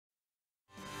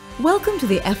Welcome to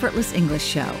the Effortless English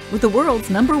Show with the world's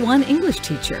 #1 English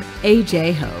teacher,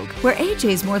 AJ Hoge, where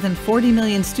AJ's more than 40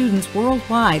 million students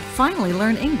worldwide finally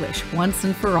learn English once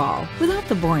and for all, without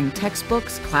the boring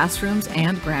textbooks, classrooms,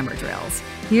 and grammar drills.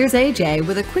 Here's AJ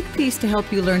with a quick piece to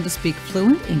help you learn to speak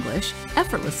fluent English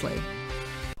effortlessly.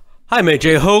 Hi, I'm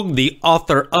AJ Hoge, the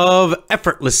author of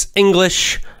Effortless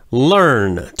English.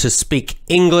 Learn to speak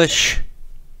English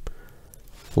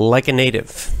like a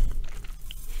native.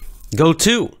 Go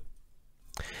to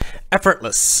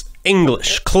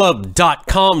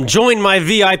effortlessenglishclub.com. Join my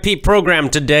VIP program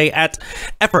today at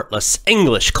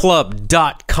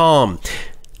effortlessenglishclub.com.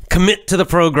 Commit to the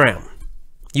program.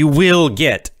 You will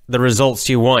get the results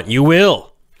you want. You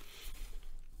will.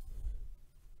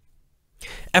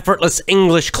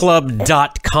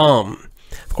 effortlessenglishclub.com.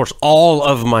 Of course, all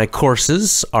of my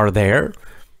courses are there.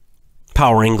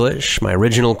 Power English, my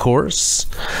original course,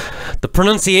 the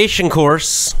pronunciation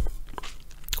course,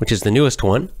 which is the newest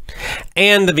one,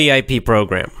 and the VIP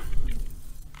program.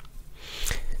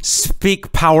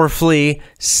 Speak powerfully,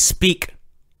 speak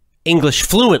English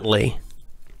fluently.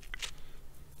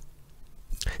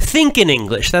 Think in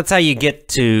English. That's how you get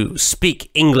to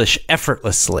speak English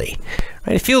effortlessly.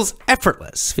 Right? It feels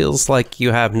effortless. Feels like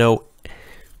you have no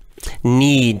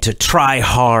need to try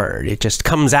hard. It just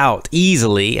comes out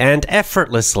easily and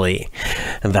effortlessly.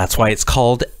 And that's why it's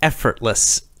called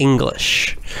Effortless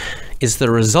English. Is the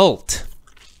result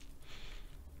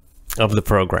of the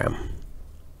program.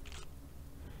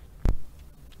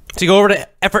 So you go over to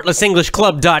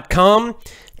effortlessenglishclub.com,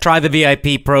 try the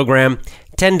VIP program.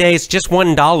 10 days, just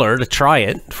 $1 to try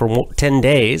it for 10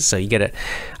 days. So you get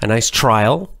a nice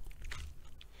trial.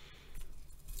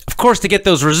 Of course, to get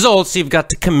those results, you've got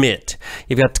to commit.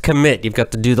 You've got to commit. You've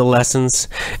got to do the lessons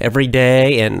every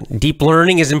day, and deep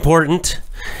learning is important.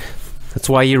 That's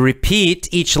why you repeat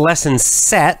each lesson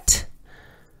set.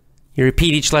 You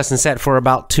repeat each lesson set for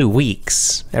about 2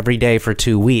 weeks, every day for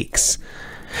 2 weeks.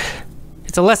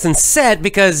 It's a lesson set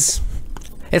because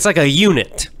it's like a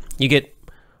unit. You get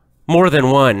more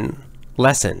than one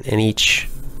lesson in each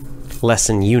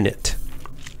lesson unit.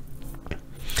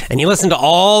 And you listen to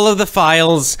all of the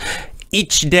files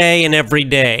each day and every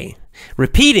day.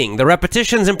 Repeating, the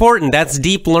repetition's important. That's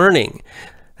deep learning.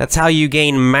 That's how you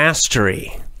gain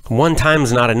mastery. One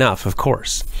time's not enough, of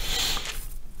course.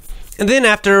 And then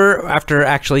after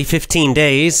actually 15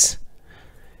 days,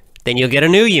 then you'll get a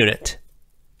new unit.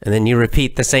 And then you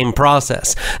repeat the same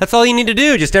process. That's all you need to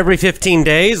do. Just every 15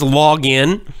 days, log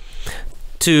in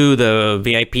to the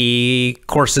VIP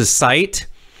courses site,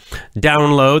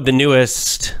 download the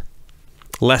newest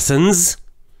lessons,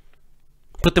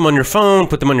 put them on your phone,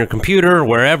 put them on your computer,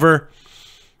 wherever.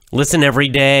 Listen every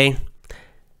day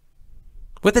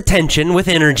with attention, with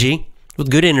energy, with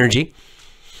good energy.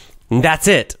 And that's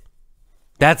it.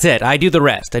 That's it. I do the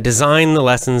rest. I design the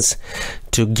lessons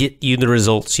to get you the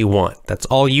results you want. That's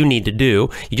all you need to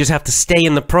do. You just have to stay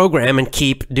in the program and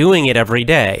keep doing it every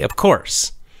day, of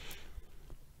course.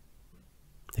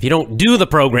 If you don't do the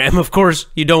program, of course,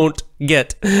 you don't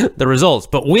get the results.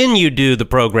 But when you do the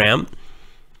program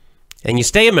and you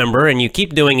stay a member and you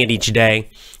keep doing it each day,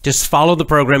 just follow the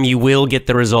program, you will get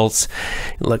the results.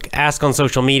 Look, ask on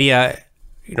social media.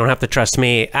 You don't have to trust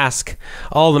me. Ask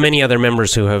all the many other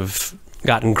members who have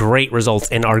gotten great results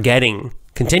and are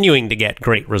continuing to get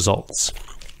great results.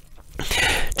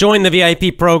 Join the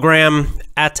VIP program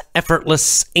at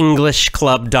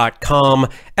effortlessenglishclub.com,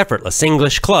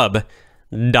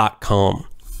 effortlessenglishclub.com.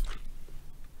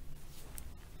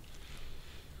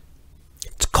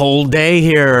 It's a cold day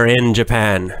here in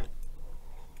Japan.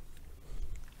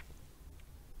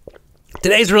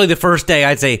 Today's really the first day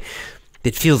I'd say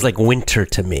it feels like winter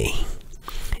to me.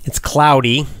 It's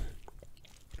cloudy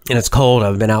and it's cold.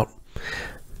 I've been out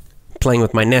playing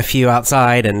with my nephew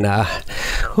outside and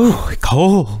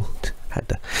cold.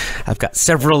 I've got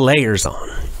several layers on.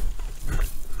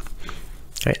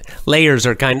 Right. Layers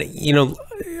are kind of,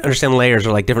 understand layers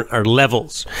are like different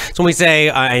levels. So when we say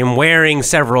I am wearing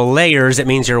several layers, it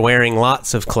means you're wearing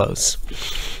lots of clothes.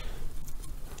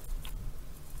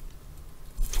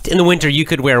 In the winter, you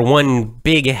could wear one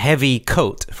big heavy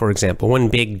coat, for example, one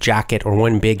big jacket or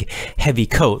one big heavy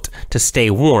coat to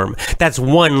stay warm. That's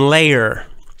one layer.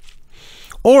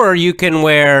 Or you can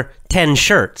wear 10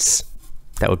 shirts.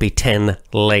 That would be 10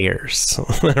 layers,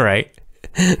 right?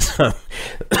 So,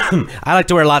 I like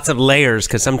to wear lots of layers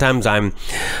because sometimes I'm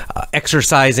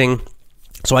exercising,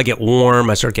 so I get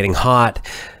warm, I start getting hot.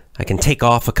 I can take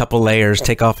off a couple layers,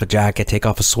 take off a jacket, take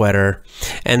off a sweater.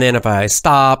 And then if I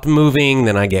stop moving,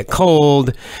 then I get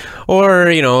cold.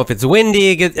 Or, you know, if it's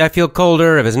windy, I feel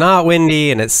colder. If it's not windy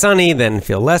and it's sunny, then I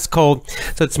feel less cold.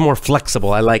 So it's more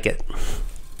flexible. I like it.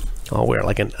 I'll wear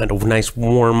like a nice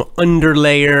warm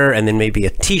underlayer and then maybe a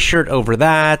t-shirt over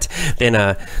that. Then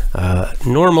a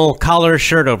normal collar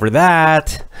shirt over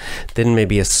that. Then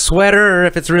maybe a sweater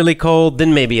if it's really cold.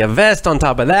 Then maybe a vest on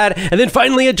top of that. And then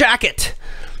finally a jacket,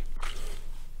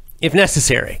 if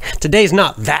necessary. Today's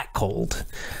not that cold.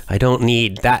 I don't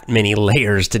need that many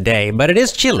layers today, but it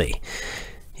is chilly.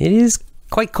 It is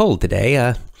quite cold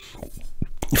today,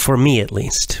 for me at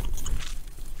least.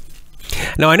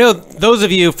 Now, I know those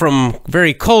of you from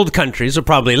very cold countries will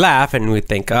probably laugh and would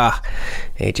think,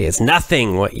 AJ, it's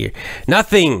nothing.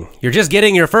 Nothing. You're just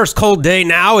getting your first cold day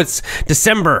now. It's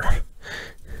December.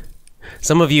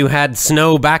 Some of you had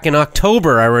snow back in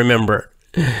October, I remember.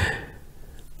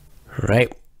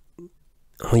 Right?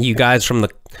 You guys from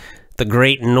the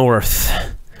great north,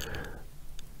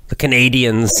 the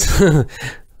Canadians, the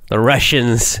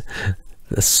Russians,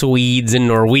 the Swedes and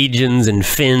Norwegians and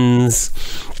Finns.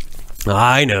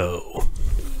 I know,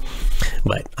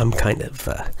 but I'm kind of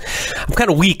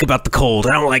weak about the cold.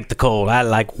 I don't like the cold. I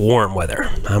like warm weather.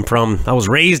 I was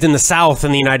raised in the South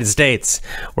in the United States,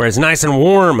 where it's nice and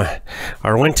warm.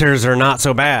 Our winters are not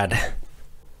so bad.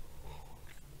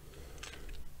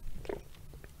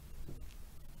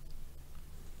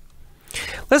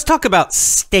 Let's talk about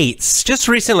states. Just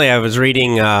recently I was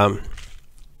reading a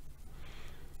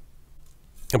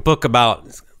book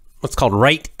about what's called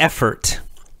right effort.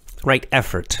 Right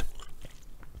effort.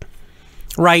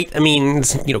 Right, I mean,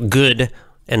 it's, you know, good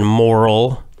and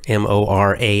moral,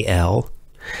 M-O-R-A-L.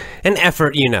 And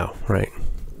effort, you know, right?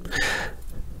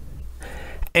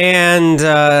 And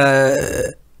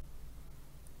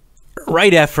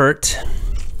right effort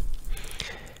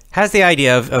has the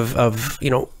idea of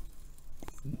you know,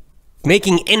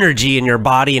 making energy in your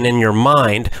body and in your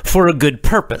mind for a good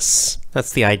purpose.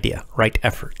 That's the idea, right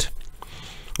effort.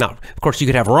 Now, of course, you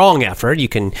could have wrong effort. You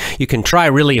can try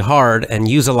really hard and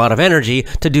use a lot of energy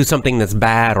to do something that's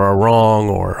bad or wrong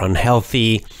or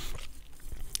unhealthy.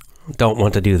 Don't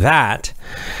want to do that.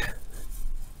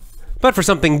 But for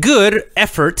something good,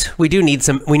 effort, we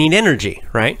need energy,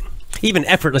 right? Even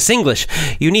effortless English,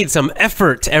 you need some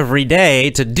effort every day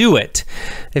to do it.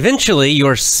 Eventually,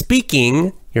 your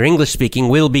English speaking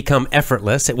will become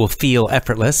effortless. It will feel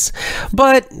effortless.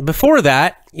 But before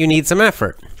that, you need some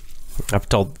effort. I've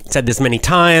said this many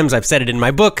times. I've said it in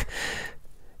my book.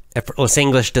 Effortless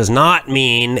English does not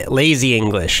mean lazy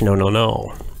English. No, no,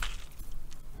 no.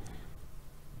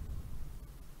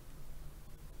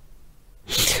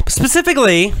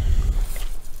 Specifically,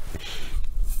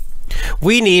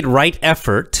 we need right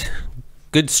effort,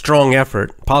 good, strong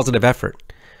effort, positive effort,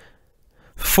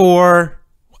 for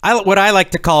what I like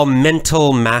to call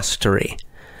mental mastery.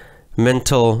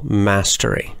 Mental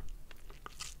mastery.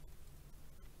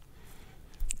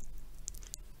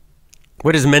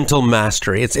 What is mental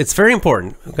mastery? It's very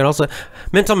important.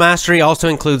 Mental mastery also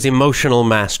includes emotional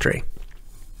mastery.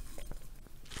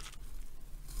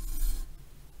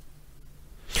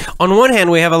 On one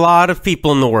hand, we have a lot of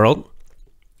people in the world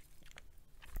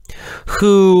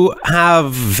who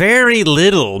have very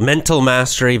little mental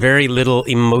mastery, very little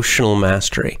emotional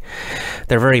mastery.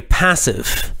 They're very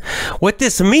passive. What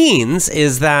this means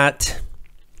is that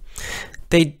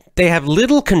they have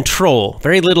little control,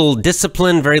 very little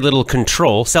discipline, very little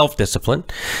control, self-discipline,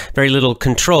 very little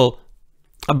control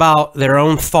about their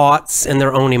own thoughts and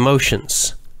their own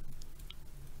emotions.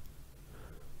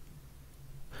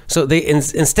 So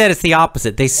instead it's the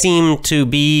opposite. They seem to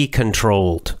be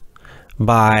controlled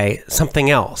by something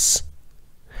else.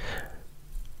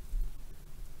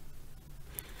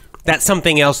 That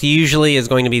something else usually is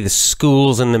going to be the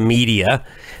schools and the media.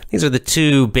 These are the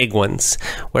two big ones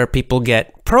where people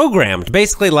get programmed,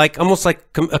 basically almost like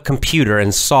a computer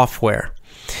and software.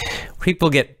 People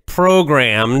get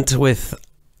programmed with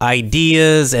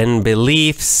ideas and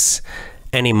beliefs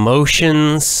and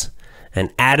emotions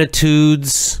and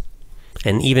attitudes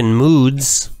and even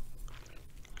moods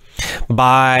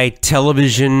by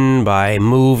television, by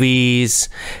movies,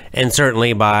 and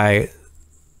certainly by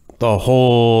the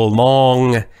whole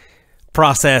long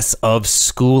process of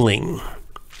schooling.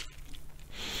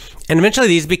 And eventually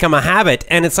these become a habit,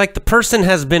 and it's like the person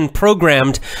has been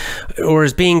programmed or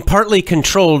is being partly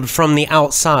controlled from the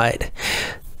outside.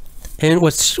 And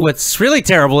what's really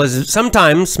terrible is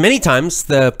many times,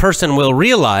 the person will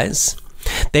realize,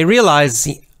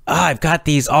 I've got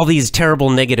all these terrible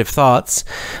negative thoughts.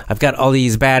 I've got all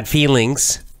these bad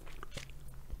feelings.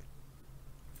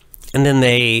 and then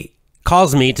they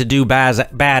cause me to do bad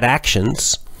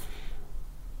actions,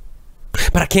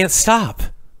 but I can't stop.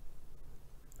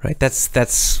 Right?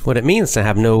 That's what it means to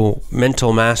have no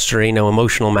mental mastery, no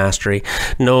emotional mastery,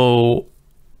 no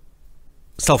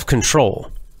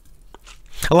self-control.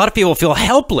 A lot of people feel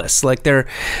helpless, like their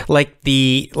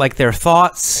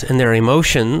thoughts and their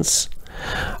emotions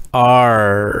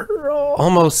are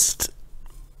almost,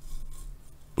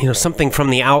 something from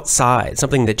the outside,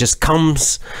 something that just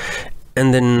comes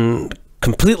and then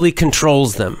completely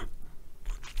controls them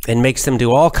and makes them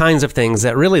do all kinds of things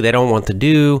that really they don't want to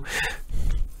do.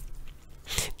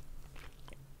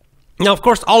 Now, of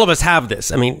course, all of us have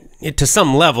this. I mean, to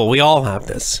some level, we all have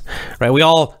this, right? We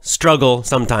all struggle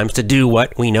sometimes to do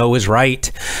what we know is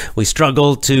right. We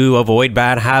struggle to avoid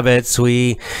bad habits.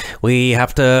 We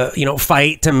have to,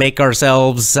 fight to make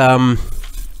ourselves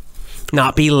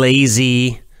not be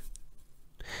lazy,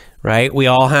 right? We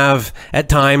all have, at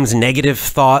times, negative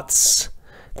thoughts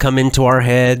come into our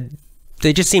head.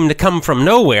 They just seem to come from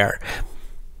nowhere.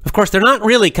 Of course, they're not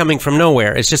really coming from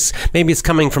nowhere. It's just, maybe it's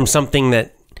coming from something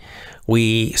that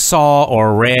we saw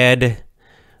or read,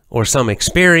 or some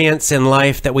experience in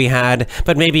life that we had,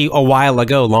 but maybe a while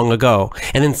ago, long ago.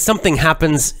 And then something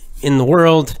happens in the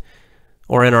world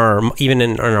or even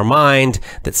in our mind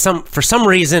that for some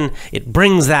reason it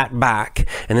brings that back.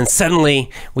 And then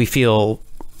suddenly we feel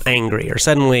angry, or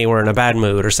suddenly we're in a bad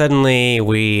mood, or suddenly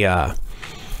we're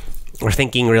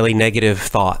thinking really negative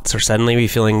thoughts, or suddenly we're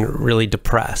feeling really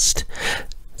depressed.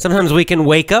 Sometimes we can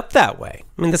wake up that way.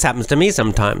 I mean, this happens to me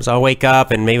sometimes. I'll wake up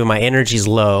and maybe my energy's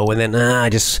low, and then I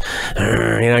just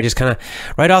kind of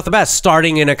right off the bat,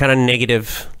 starting in a kind of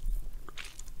negative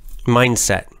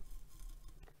mindset.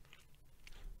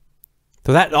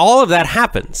 So all of that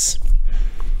happens.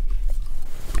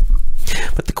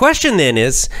 But the question then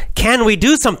is, can we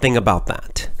do something about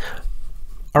that?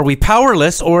 Are we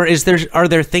powerless, or are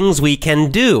there things we can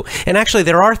do? And actually,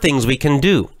 there are things we can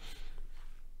do.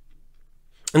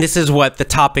 And this is what the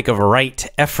topic of right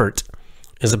effort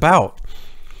is about.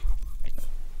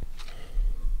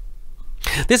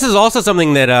 This is also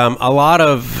something that a lot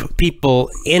of people,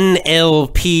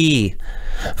 NLP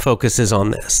focuses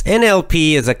on this.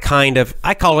 NLP is a kind of,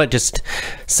 I call it just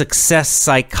success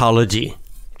psychology.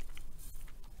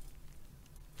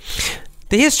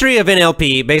 The history of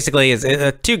NLP basically is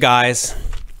two guys,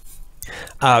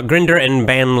 Grinder and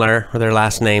Bandler are their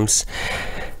last names,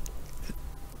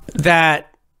 that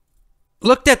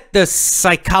looked at the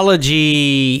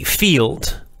psychology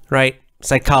field, right?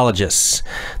 Psychologists,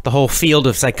 the whole field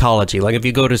of psychology. Like if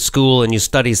you go to school and you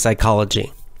study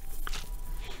psychology,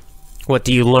 what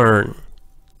do you learn?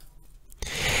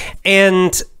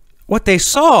 And what they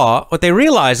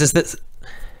realized is that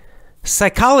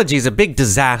psychology is a big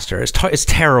disaster. It's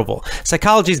terrible.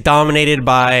 Psychology is dominated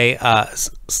by a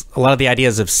lot of the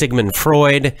ideas of Sigmund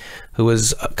Freud, who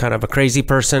was kind of a crazy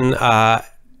person,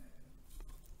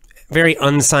 very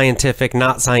unscientific,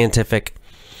 not scientific.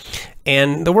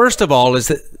 And the worst of all is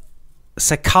that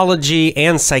psychology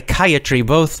and psychiatry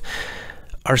both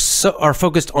are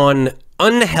focused on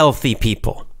unhealthy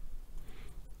people.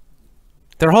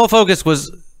 Their whole focus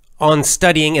was on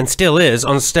studying, and still is,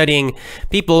 on studying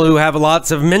people who have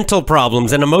lots of mental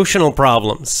problems and emotional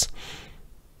problems.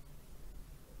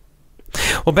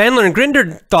 Well, Bandler and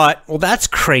Grinder thought, well, that's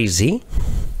crazy.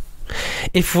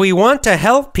 If we want to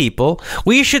help people,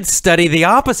 we should study the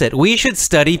opposite. We should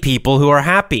study people who are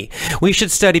happy. We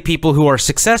should study people who are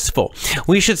successful.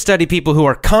 We should study people who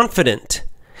are confident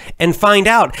and find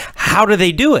out, how do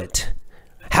they do it?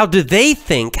 How do they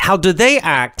think? How do they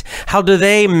act? How do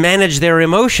they manage their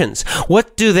emotions?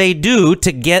 What do they do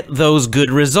to get those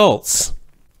good results?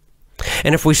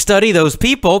 And if we study those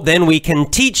people, then we can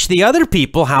teach the other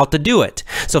people how to do it.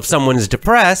 So if someone is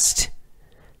depressed,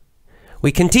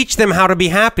 we can teach them how to be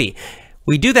happy.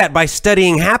 We do that by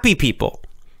studying happy people.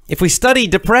 If we study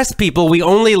depressed people, we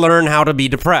only learn how to be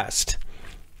depressed.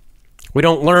 We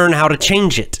don't learn how to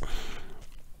change it.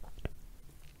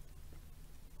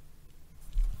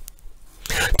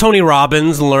 Tony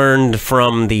Robbins learned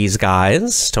from these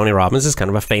guys. Tony Robbins is kind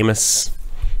of a famous...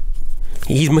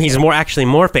 He's actually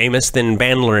more famous than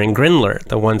Bandler and Grindler,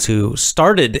 the ones who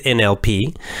started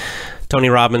NLP. Tony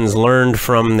Robbins learned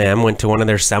from them, went to one of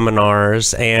their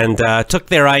seminars, and took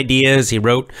their ideas. He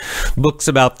wrote books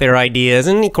about their ideas,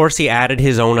 and of course he added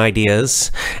his own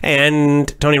ideas.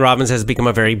 And Tony Robbins has become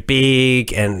a very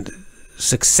big and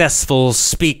successful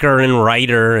speaker and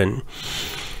writer and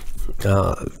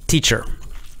teacher.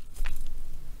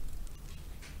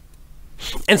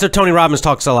 And so Tony Robbins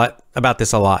talks a lot about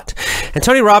this a lot. And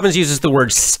Tony Robbins uses the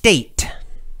word state.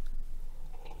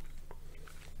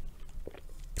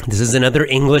 This is another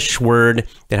English word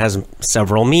that has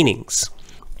several meanings.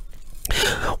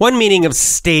 One meaning of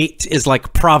state is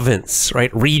like province,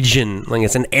 right? Region, like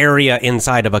it's an area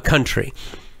inside of a country.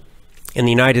 In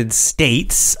the United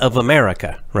States of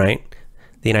America, right?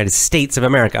 The United States of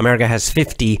America. America has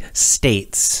 50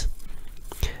 states.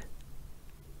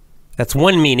 That's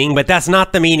one meaning, but that's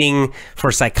not the meaning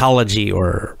for psychology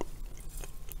or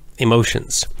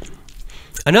emotions.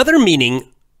 Another meaning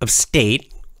of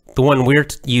state, the one we're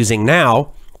using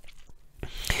now,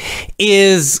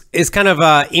 is kind of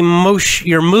emotion,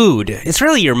 your mood. It's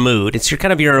really your mood. It's your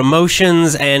kind of your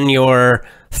emotions and your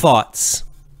thoughts,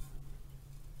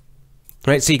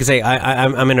 right? So you can say,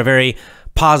 I'm in a very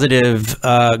positive,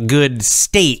 good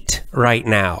state right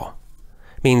now.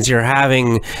 It means you're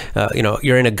having,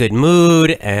 you're in a good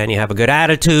mood and you have a good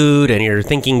attitude and you're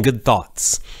thinking good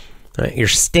thoughts. Right? Your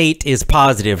state is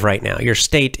positive right now. Your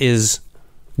state is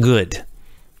good.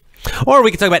 Or we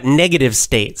can talk about negative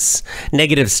states.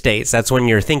 Negative states, that's when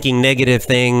you're thinking negative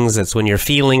things. That's when you're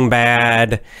feeling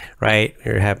bad, right?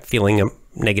 You're feeling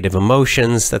negative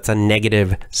emotions. That's a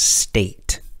negative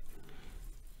state.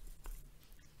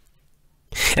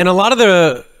 And a lot of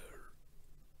the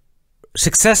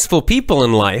successful people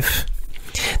in life,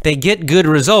 they get good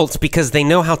results because they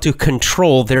know how to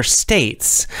control their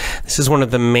states. This is one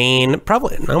of the main,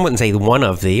 probably, I wouldn't say one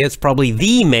of the, it's probably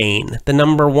the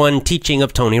number one teaching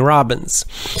of Tony Robbins.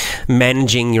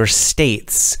 Managing your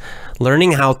states.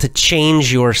 Learning how to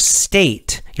change your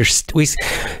state. We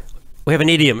have an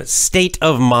idiom, it's state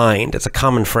of mind. It's a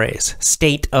common phrase.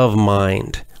 State of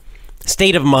mind.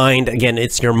 State of mind, again,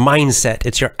 it's your mindset,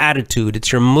 it's your attitude,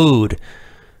 it's your mood.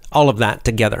 All of that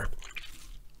together.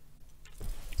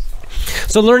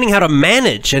 So learning how to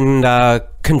manage and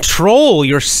control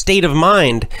your state of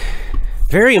mind,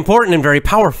 very important and very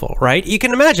powerful, right? You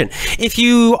can imagine, if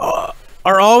you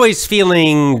are always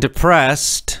feeling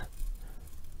depressed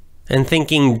and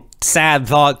thinking sad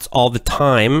thoughts all the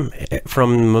time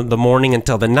from the morning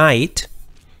until the night,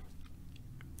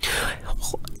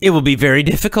 it will be very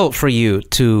difficult for you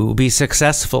to be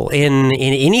successful in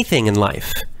anything in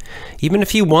life. Even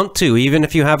if you want to, even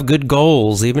if you have good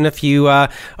goals, even if you are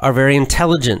very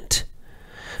intelligent,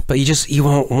 but you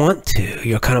won't want to.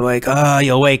 You're kind of like,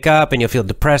 you'll wake up and you'll feel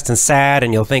depressed and sad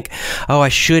and you'll think, I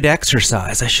should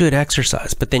exercise,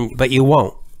 but you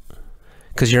won't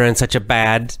because you're in such a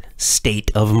bad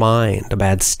state of mind, a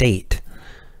bad state,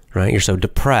 right? You're so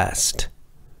depressed.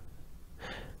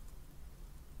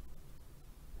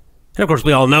 And of course,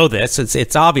 we all know this.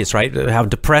 It's obvious, right? How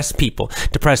depressed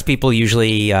people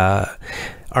usually are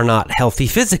not healthy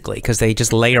physically because they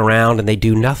just lay around and they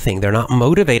do nothing. They're not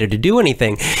motivated to do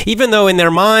anything, even though in their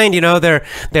mind,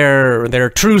 their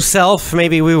true self,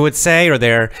 maybe we would say, or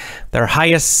their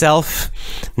highest self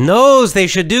knows they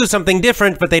should do something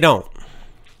different, but they don't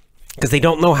because they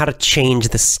don't know how to change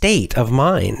the state of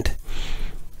mind.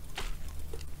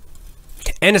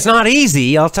 And it's not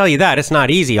easy. I'll tell you that. It's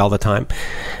not easy all the time.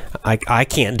 I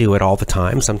can't do it all the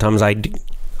time. Sometimes I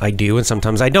do and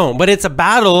sometimes I don't. But it's a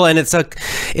battle and it's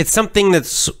something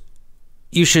that's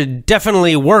you should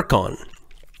definitely work on.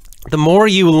 The more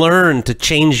you learn to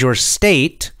change your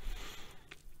state,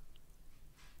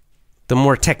 the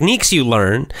more techniques you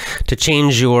learn to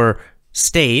change your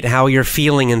state, how you're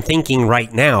feeling and thinking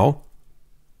right now,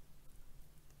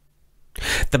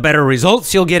 the better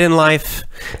results you'll get in life.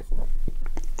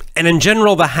 And in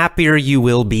general, the happier you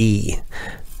will be.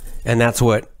 And that's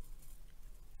what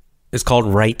is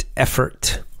called right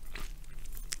effort.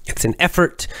 It's an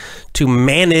effort to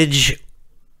manage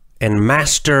and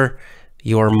master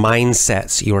your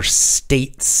mindsets, your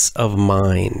states of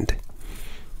mind.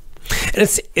 And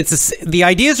the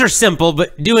ideas are simple,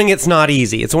 but doing it's not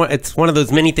easy. It's one of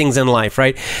those many things in life,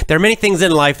 right? There are many things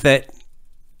in life that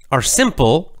are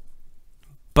simple,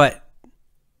 but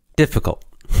difficult.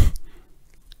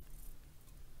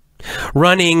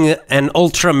 Running an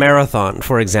ultra marathon,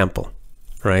 for example,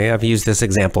 right? I've used this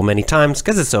example many times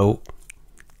because it's so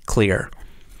clear.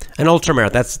 An ultra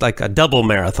marathon, that's like a double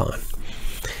marathon.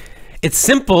 It's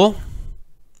simple.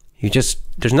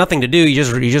 There's nothing to do.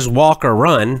 You just walk or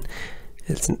run.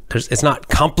 It's not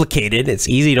complicated. It's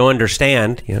easy to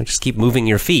understand. Just keep moving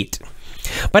your feet.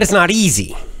 But it's not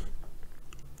easy.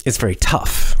 It's very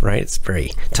tough, right? It's very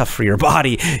tough for your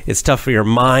body. It's tough for your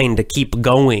mind to keep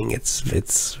going. It's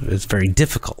very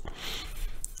difficult.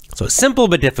 So it's simple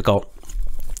but difficult.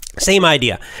 Same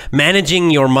idea. Managing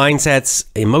your mindsets,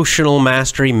 emotional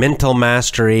mastery, mental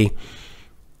mastery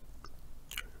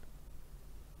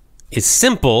is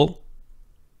simple,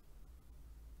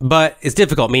 but it's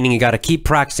difficult, meaning you got to keep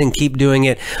practicing, keep doing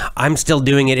it. I'm still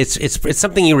doing it. It's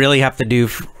something you really have to do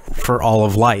for all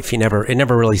of life. It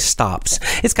never really stops.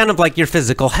 It's kind of like your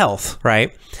physical health,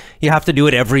 right? You have to do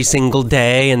it every single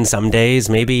day, and some days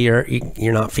maybe you're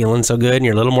not feeling so good and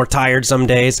you're a little more tired some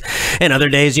days, and other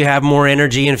days you have more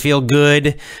energy and feel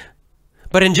good.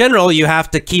 But in general, you have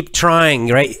to keep trying,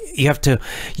 right? You have to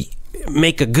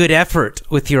make a good effort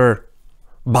with your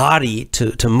body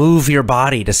to move your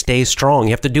body to stay strong.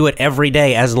 You have to do it every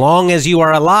day. As long as you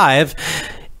are alive,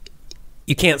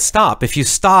 you can't stop. If you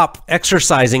stop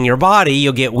exercising your body,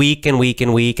 you'll get weak and weak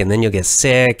and weak, and then you'll get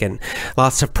sick and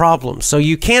lots of problems. So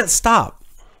you can't stop.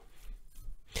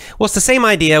 Well, it's the same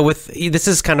idea with, this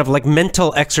is kind of like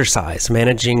mental exercise,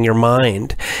 managing your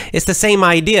mind. It's the same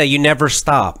idea. You never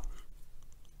stop.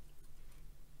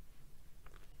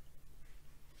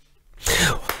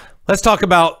 Let's talk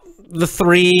about the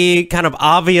three kind of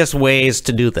obvious ways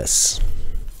to do this.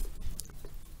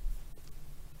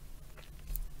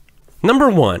 Number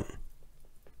one,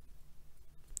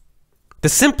 the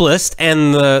simplest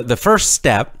and the first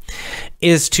step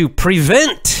is to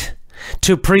prevent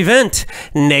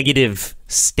negative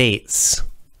states.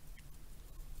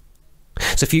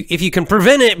 So if you can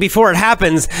prevent it before it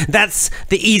happens, that's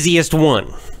the easiest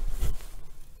one.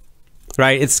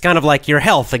 Right? It's kind of like your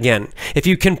health again. If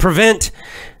you can prevent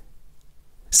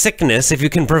sickness, if you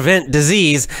can prevent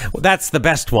disease, that's the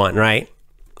best one, right?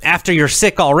 After you're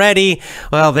sick already,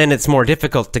 well, then it's more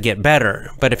difficult to get better.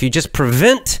 But if you just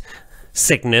prevent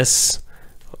sickness,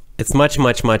 it's much,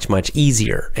 much, much, much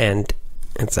easier, and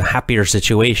it's a happier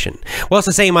situation. Well, it's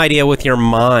the same idea with your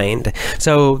mind.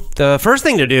 So the first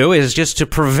thing to do is just to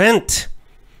prevent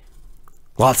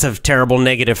lots of terrible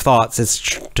negative thoughts. It's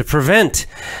to prevent,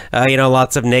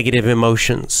 lots of negative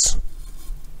emotions.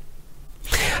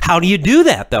 How do you do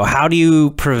that, though? How do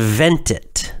you prevent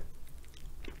it?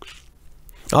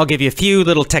 I'll give you a few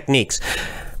little techniques.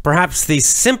 Perhaps the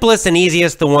simplest and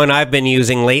easiest, the one I've been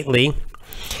using lately,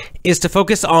 is to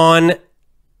focus on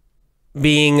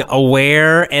being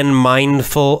aware and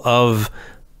mindful of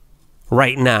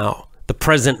right now, the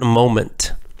present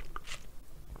moment.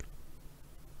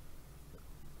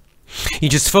 You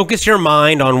just focus your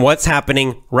mind on what's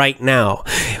happening right now.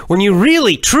 When you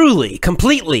really, truly,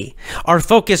 completely are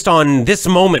focused on this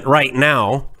moment right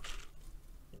now,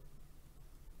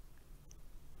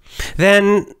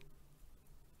 then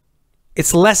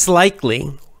it's less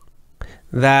likely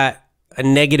that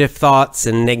negative thoughts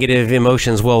and negative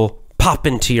emotions will pop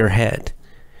into your head,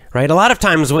 right? A lot of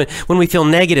times when we feel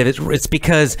negative, it's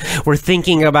because we're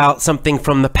thinking about something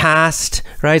from the past,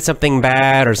 right? Something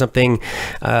bad or something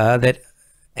that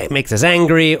makes us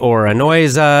angry or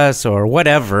annoys us or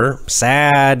whatever,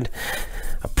 sad,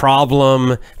 a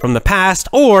problem from the past,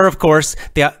 or of course,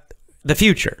 the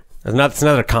future. That's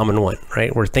another common one,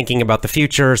 right? We're thinking about the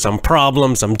future, some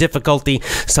problem, some difficulty,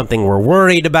 something we're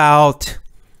worried about.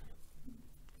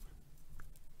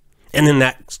 And then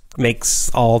that makes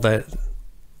all the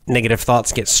negative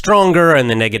thoughts get stronger, and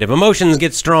the negative emotions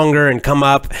get stronger and come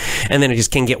up, and then it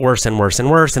just can get worse and worse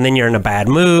and worse, and then you're in a bad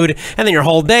mood, and then your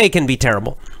whole day can be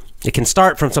terrible. It can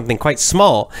start from something quite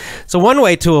small. So one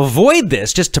way to avoid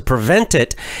this, just to prevent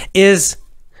it, is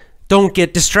don't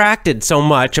get distracted so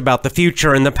much about the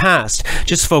future and the past.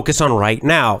 Just focus on right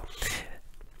now.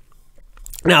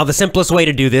 Now, the simplest way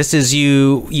to do this is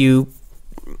you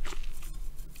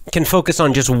can focus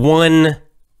on just one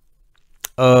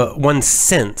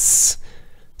sense.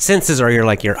 Senses are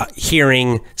your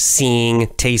hearing, seeing,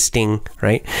 tasting,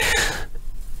 right?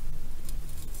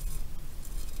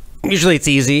 Usually it's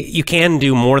easy. You can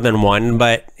do more than one,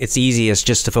 but it's easiest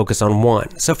just to focus on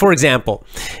one. So for example,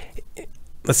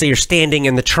 let's say you're standing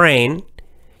in the train,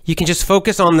 you can just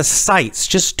focus on the sights.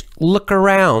 Just look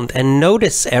around and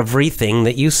notice everything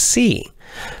that you see.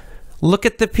 Look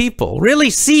at the people. Really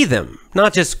see them.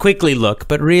 Not just quickly look,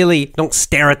 but really don't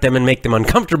stare at them and make them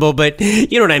uncomfortable, but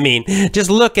you know what I mean. Just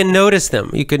look and notice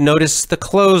them. You could notice the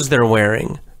clothes they're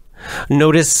wearing.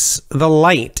 Notice the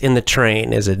light in the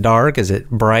train. Is it dark? Is it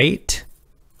bright?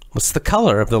 What's the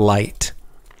color of the light?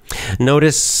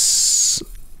 Notice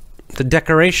the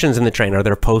decorations in the train. Are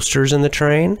there posters in the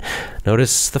train?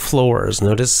 Notice the floors.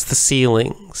 Notice the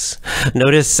ceilings.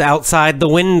 Notice outside the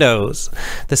windows,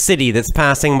 the city that's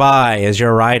passing by as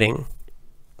you're riding.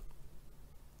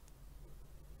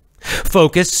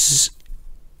 Focus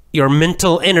your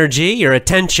mental energy, your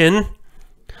attention,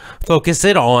 focus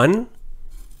it on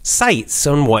sights,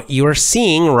 on what you are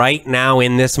seeing right now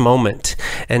in this moment,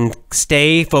 and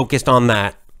stay focused on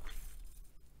that.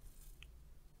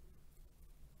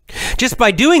 Just by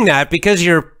doing that, because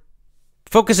you're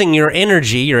focusing your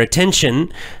energy, your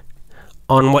attention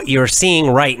on what you're seeing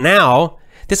right now,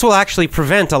 This will actually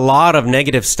prevent a lot of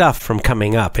negative stuff from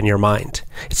coming up in your mind.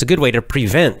 It's a good way to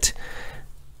prevent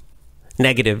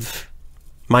negative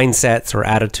mindsets or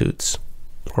attitudes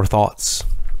or thoughts.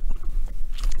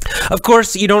 Of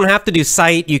course, you don't have to do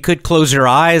sight. You could close your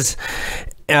eyes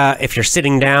if you're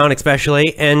sitting down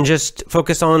especially, and just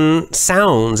focus on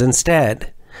sounds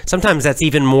instead. Sometimes that's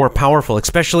even more powerful,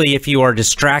 especially if you are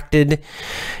distracted.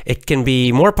 It can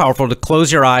be more powerful to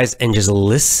close your eyes and just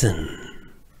listen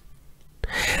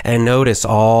and notice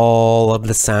all of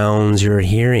the sounds you're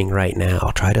hearing right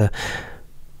now. Try to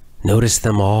notice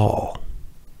them all.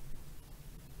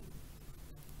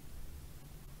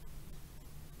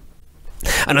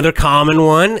 Another common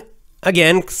one,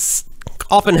 again,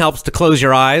 often helps to close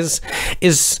your eyes,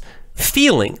 is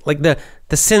feeling, like the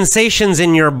sensations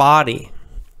in your body.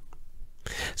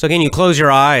 So again, you close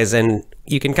your eyes and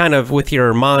you can kind of, with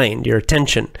your mind, your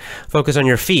attention, focus on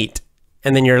your feet,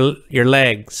 and then your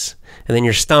legs, and then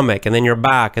your stomach, and then your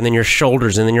back, and then your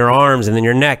shoulders, and then your arms, and then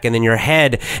your neck, and then your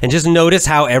head, and just notice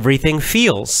how everything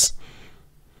feels.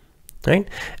 Right?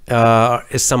 Are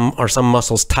some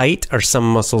muscles tight? Are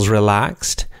some muscles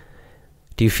relaxed?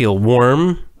 Do you feel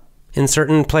warm in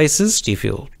certain places? Do you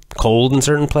feel cold in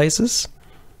certain places?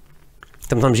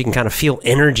 Sometimes you can kind of feel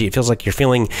energy. It feels like you're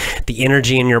feeling the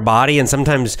energy in your body, and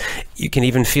sometimes you can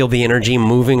even feel the energy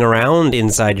moving around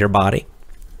inside your body.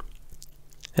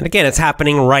 And again, it's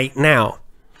happening right now.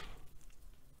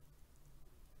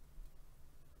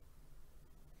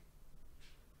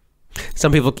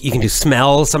 Some people, you can do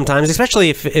smells sometimes, especially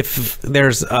if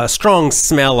there's a strong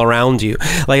smell around you.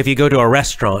 Like if you go to a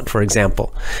restaurant, for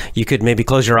example, you could maybe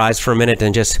close your eyes for a minute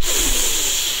and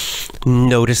just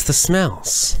notice the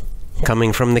smells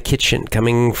coming from the kitchen,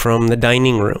 coming from the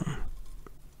dining room.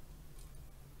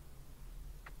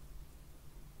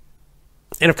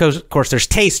 And of course, there's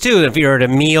taste too. If you're at a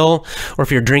meal or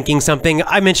if you're drinking something,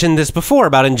 I mentioned this before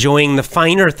about enjoying the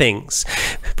finer things.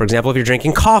 For example, if you're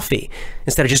drinking coffee,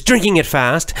 instead of just drinking it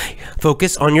fast,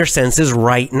 focus on your senses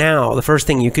right now. The first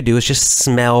thing you could do is just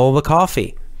smell the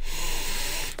coffee.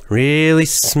 Really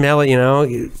smell it,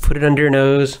 you put it under your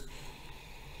nose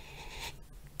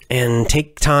and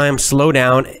take time, slow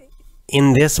down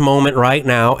in this moment right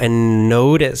now and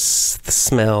notice the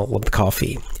smell of the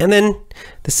coffee. And then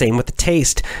the same with the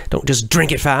taste. Don't just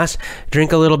drink it fast.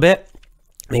 Drink a little bit.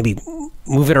 Maybe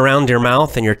move it around your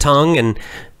mouth and your tongue and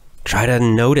try to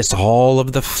notice all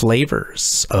of the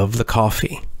flavors of the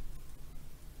coffee.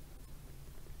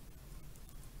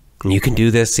 And you can do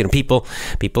this, people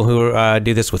who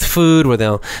do this with food, where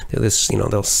they'll do this,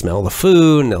 they'll smell the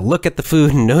food and they'll look at the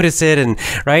food and notice it, and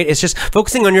right. It's just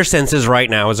focusing on your senses right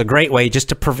now is a great way just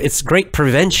to. It's great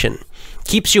prevention.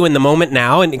 Keeps you in the moment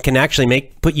now, and it can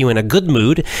actually put you in a good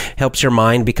mood. Helps your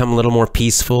mind become a little more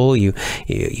peaceful.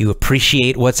 You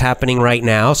appreciate what's happening right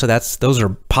now. So those are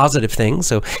positive things.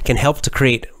 So it can help to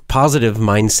create positive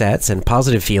mindsets and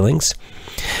positive feelings.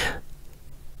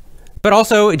 But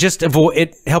also,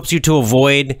 it helps you to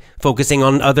avoid focusing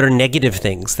on other negative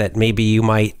things that maybe you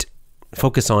might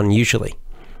focus on usually.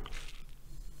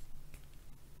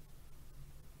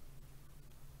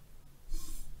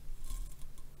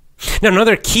 Now,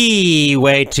 another key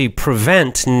way to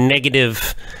prevent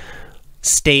negative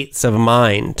states of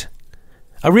mind,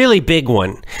 a really big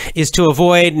one, is to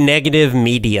avoid negative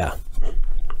media.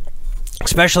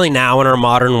 Especially now in our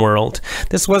modern world.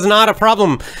 This was not a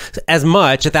problem as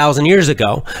much 1,000 years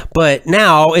ago, but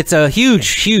now it's a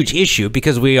huge, huge issue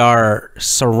because we are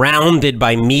surrounded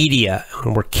by media,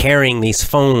 and we're carrying these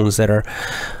phones that are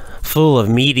full of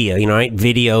media, right?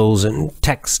 Videos and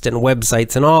text and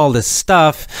websites and all this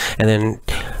stuff. And then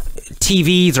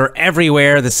TVs are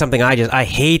everywhere. That's something I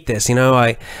hate this, you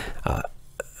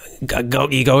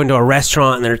go into a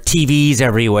restaurant and there are TVs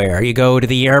everywhere. You go to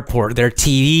the airport, there are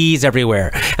TVs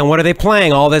everywhere. And what are they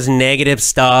playing? All this negative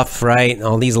stuff, right?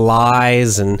 All these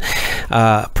lies and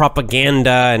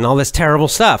propaganda and all this terrible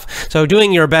stuff. So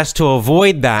doing your best to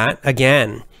avoid that,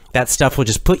 again, that stuff will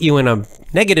just put you in a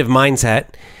negative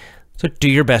mindset. So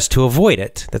do your best to avoid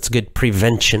it. That's good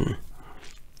prevention.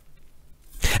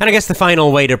 And I guess the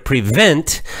final way to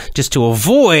prevent, just to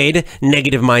avoid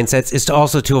negative mindsets, is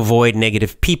to avoid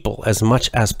negative people as much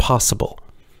as possible.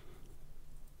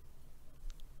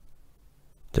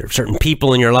 There are certain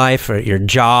people in your life or your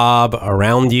job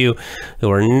around you who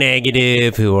are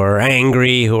negative, who are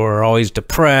angry, who are always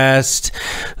depressed,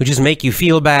 who just make you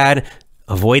feel bad.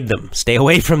 Avoid them. Stay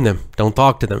away from them. Don't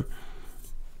talk to them.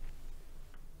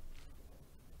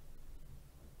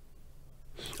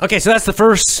 Okay, so that's the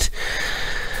first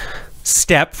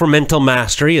step for mental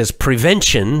mastery, is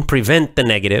prevention. Prevent the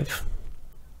negative.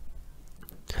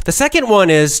 The second one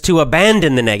is to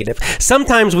abandon the negative.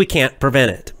 Sometimes we can't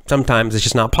prevent it. Sometimes it's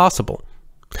just not possible.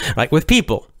 Like with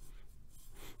people.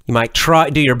 You might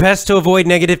do your best to avoid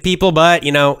negative people, but,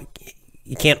 you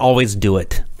can't always do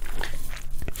it.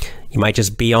 You might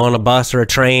just be on a bus or a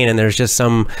train and there's just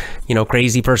some,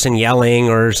 crazy person yelling,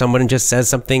 or someone just says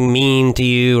something mean to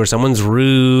you, or someone's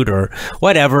rude or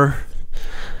whatever.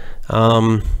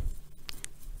 And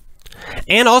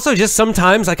also just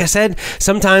sometimes, like I said,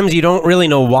 sometimes you don't really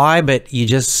know why, but you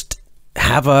just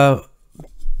have a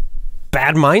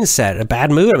bad mindset, a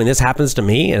bad mood. I mean, this happens to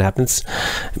me. It happens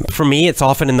for me. It's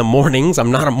often in the mornings.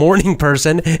 I'm not a morning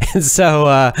person. And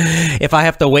so if I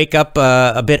have to wake up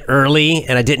a bit early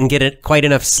and I didn't get quite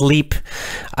enough sleep,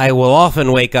 I will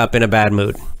often wake up in a bad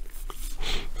mood.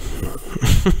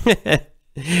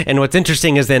 And what's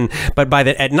interesting is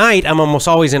at night, I'm almost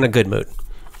always in a good mood.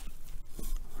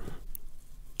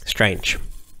 Strange.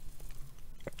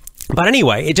 But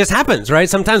anyway, it just happens, right?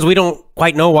 Sometimes we don't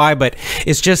quite know why, but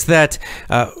it's just that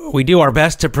we do our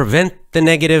best to prevent the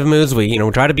negative moods. We,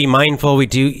 try to be mindful. We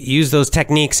do use those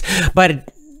techniques,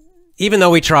 but even though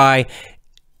we try,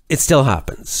 it still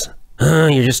happens.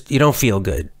 You don't feel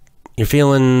good. You're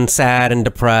feeling sad and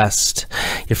depressed.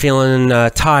 You're feeling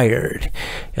tired.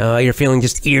 You're feeling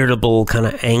just irritable, kind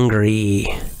of angry.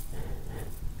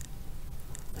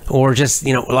 Or just,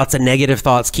 lots of negative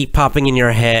thoughts keep popping in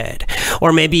your head.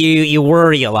 Or maybe you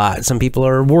worry a lot. Some people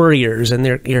are worriers, and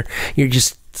you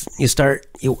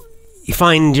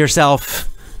find yourself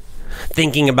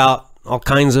thinking about all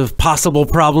kinds of possible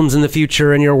problems in the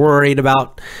future, and you're worried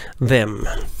about them.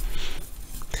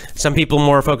 Some people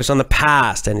more focus on the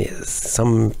past, and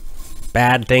some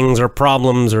bad things or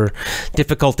problems or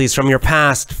difficulties from your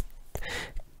past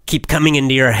keep coming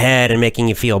into your head and making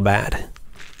you feel bad.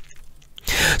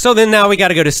 So then now we got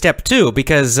to go to step 2,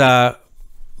 because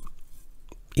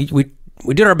we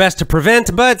did our best to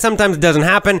prevent, but sometimes it doesn't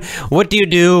happen. What do you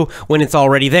do when it's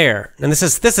already there? And this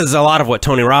is a lot of what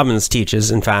Tony Robbins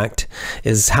teaches, in fact,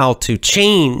 is how to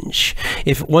change.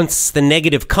 Once the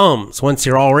negative comes, once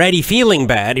you're already feeling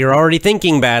bad, you're already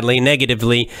thinking badly,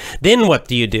 negatively, then what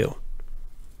do you do?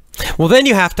 Well, then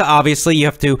you have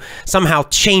to somehow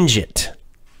change it.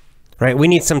 Right? We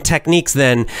need some techniques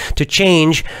then to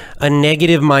change a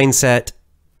negative mindset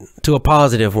to a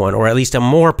positive one, or at least a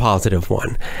more positive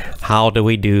one. How do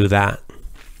we do that?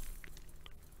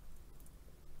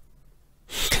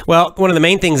 Well, one of the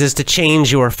main things is to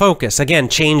change your focus. Again,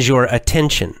 change your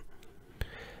attention.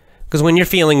 Because when you're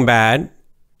feeling bad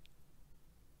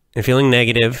and feeling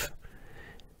negative,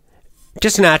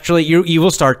 just naturally, you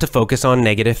will start to focus on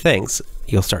negative things.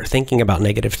 You'll start thinking about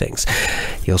negative things.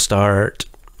 You'll start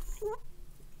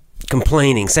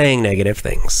complaining, saying negative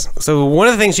things. So one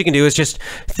of the things you can do is just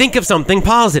think of something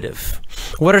positive.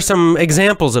 What are some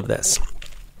examples of this?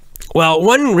 Well,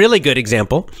 one really good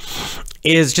example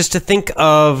is just to think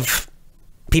of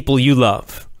people you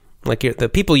love, like the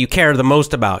people you care the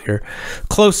most about, your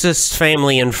closest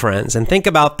family and friends, and think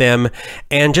about them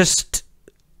and just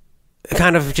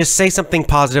say something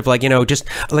positive, like, just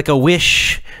like a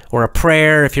wish or a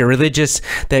prayer, if you're religious,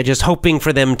 that just hoping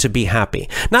for them to be happy.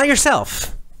 Not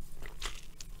yourself,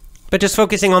 but just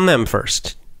focusing on them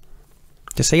first.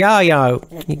 Just say, yeah,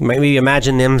 maybe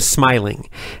imagine them smiling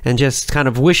and just kind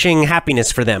of wishing happiness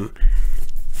for them.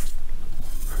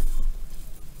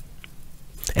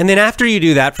 And then after you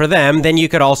do that for them, then you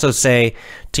could also say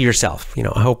to yourself,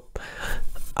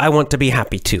 I want to be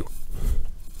happy too.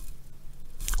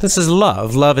 This is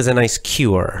love. Love is a nice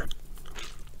cure.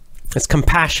 It's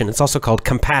compassion. It's also called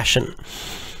compassion,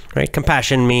 right?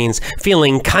 Compassion means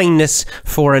feeling kindness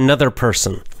for another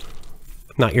person.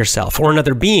 Not yourself, or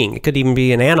another being. It could even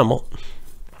be an animal.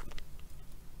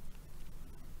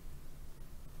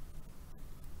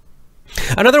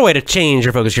 Another way to change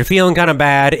your focus, you're feeling kind of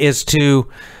bad, is to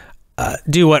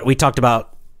do what we talked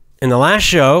about in the last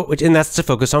show, and that's to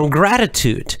focus on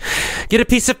gratitude. Get a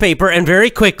piece of paper and very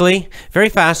quickly, very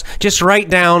fast, just write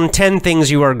down 10 things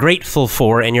you are grateful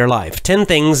for in your life. 10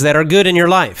 things that are good in your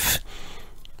life.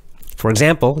 For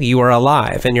example, you are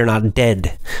alive and you're not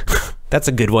dead. That's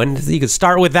a good one. You could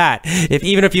start with that.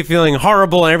 Even if you're feeling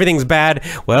horrible and everything's bad,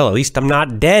 well, at least I'm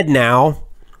not dead now.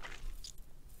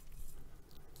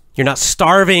 You're not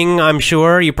starving, I'm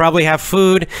sure. You probably have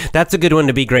food. That's a good one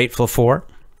to be grateful for.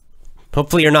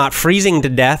 Hopefully you're not freezing to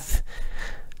death.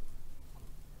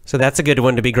 So that's a good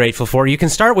one to be grateful for. You can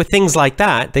start with things like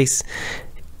that.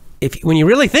 When you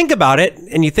really think about it,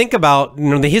 and you think about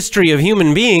the history of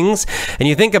human beings, and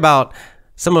you think about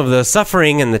some of the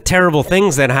suffering and the terrible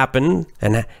things that happen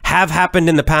and have happened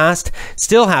in the past,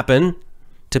 still happen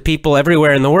to people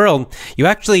everywhere in the world, you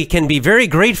actually can be very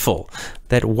grateful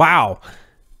that, wow,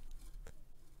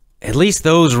 at least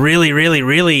those really, really,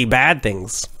 really bad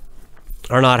things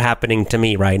are not happening to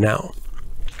me right now.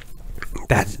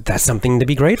 That's something to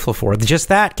be grateful for. Just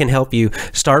that can help you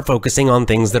start focusing on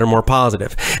things that are more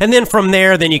positive. And then from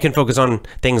there, then you can focus on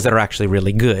things that are actually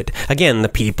really good. Again, the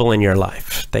people in your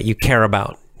life that you care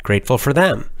about, grateful for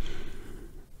them.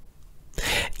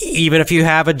 Even if you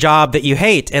have a job that you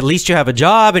hate, at least you have a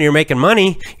job and you're making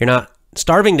money. You're not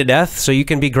starving to death, so you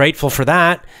can be grateful for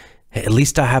that. At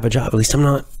least I have a job. At least I'm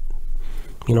not,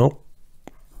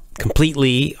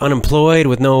 completely unemployed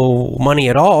with no money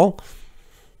at all.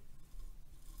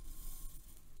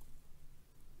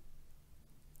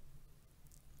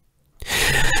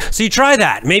 So you try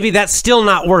that. Maybe that's still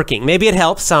not working. Maybe it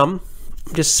helps some.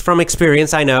 Just from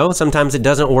experience, I know sometimes it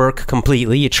doesn't work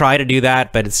completely. You try to do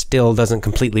that, but it still doesn't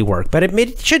completely work. But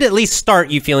it should at least start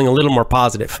you feeling a little more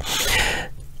positive.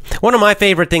 One of my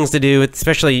favorite things to do,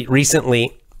 especially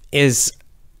recently, is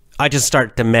I just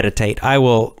start to meditate. I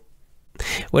will,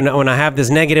 when I have this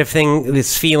negative thing,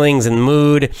 these feelings and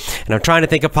mood, and I'm trying to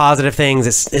think of positive things,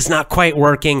 it's not quite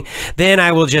working, then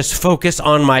I will just focus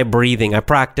on my breathing. I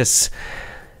practice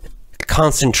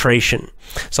concentration.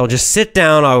 So I'll just sit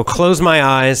down, I will close my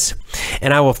eyes,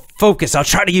 and I will focus. I'll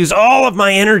try to use all of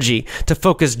my energy to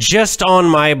focus just on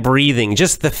my breathing,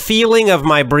 just the feeling of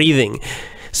my breathing.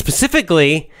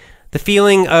 Specifically, the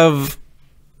feeling of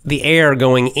the air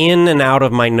going in and out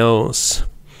of my nose,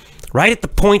 right at the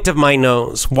point of my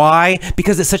nose. Why?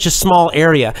 Because it's such a small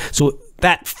area. So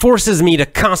that forces me to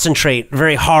concentrate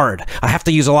very hard. I have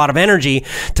to use a lot of energy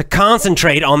to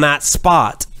concentrate on that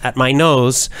spot at my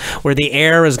nose where the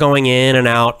air is going in and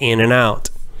out, in and out.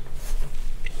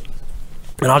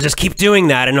 And I'll just keep doing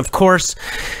that. And of course,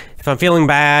 if I'm feeling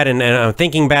bad and I'm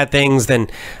thinking bad things, then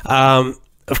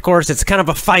of course it's kind of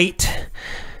a fight,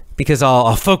 because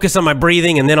I'll focus on my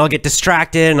breathing and then I'll get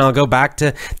distracted and I'll go back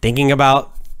to thinking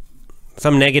about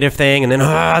some negative thing, and then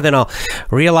I'll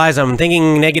realize I'm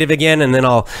thinking negative again, and then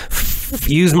I'll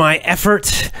use my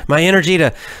effort, my energy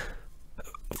to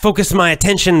focus my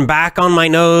attention back on my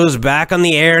nose, back on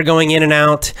the air going in and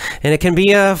out, and it can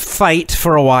be a fight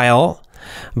for a while.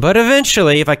 But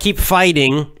eventually, if I keep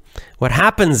fighting, what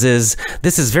happens is,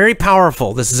 this is very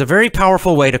powerful. This is a very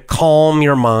powerful way to calm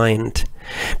your mind.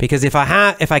 Because if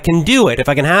I can do it, if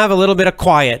I can have a little bit of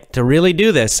quiet to really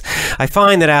do this, I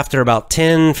find that after about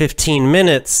 10-15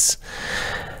 minutes,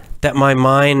 that my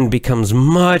mind becomes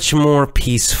much more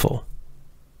peaceful.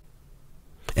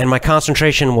 And my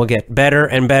concentration will get better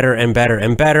and better and better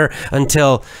and better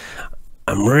until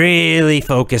I'm really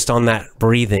focused on that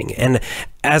breathing. And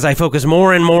as I focus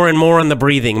more and more and more on the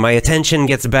breathing, my attention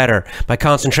gets better, my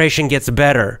concentration gets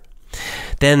better.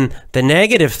 Then the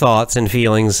negative thoughts and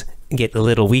feelings get a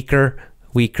little weaker,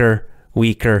 weaker,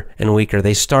 weaker, and weaker.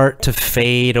 They start to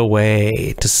fade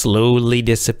away, to slowly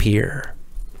disappear.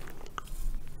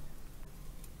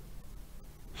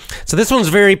 So this one's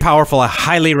very powerful. I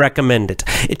highly recommend it.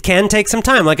 It can take some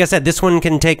time. Like I said, this one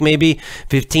can take maybe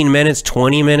 15 minutes,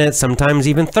 20 minutes, sometimes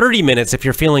even 30 minutes if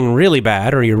you're feeling really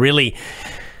bad or you're really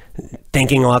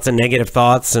thinking lots of negative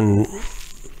thoughts, and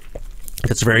if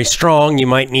it's very strong, you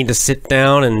might need to sit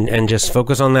down and just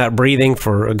focus on that breathing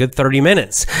for a good 30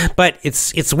 minutes. But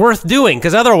it's worth doing,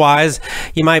 because otherwise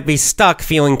you might be stuck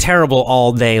feeling terrible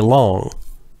all day long.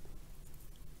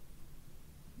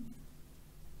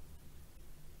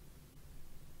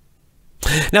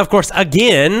 Now, of course,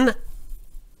 again,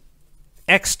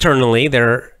 externally,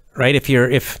 right?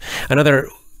 If another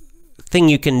thing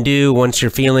you can do once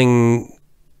you're feeling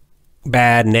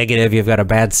bad, negative, you've got a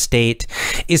bad state,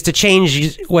 is to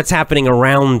change what's happening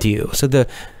around you. So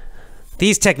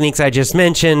these techniques I just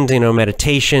mentioned,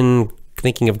 meditation,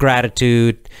 thinking of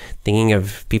gratitude, thinking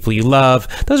of people you love,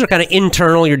 those are kind of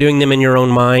internal. You're doing them in your own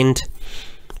mind.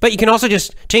 But you can also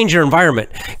just change your environment.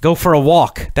 Go for a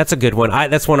walk. That's a good one.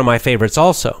 That's one of my favorites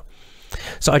also.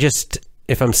 So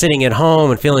if I'm sitting at home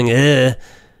and feeling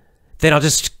then I'll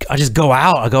just go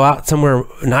out. I'll go out somewhere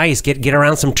nice, get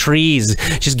around some trees,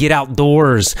 just get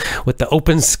outdoors with the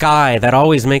open sky. That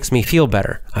always makes me feel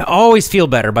better. I always feel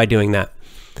better by doing that.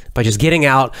 By just getting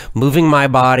out, moving my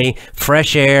body,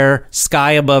 fresh air,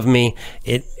 sky above me.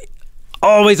 It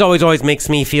always, always, always makes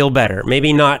me feel better.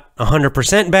 Maybe not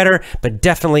 100% better, but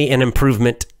definitely an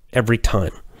improvement every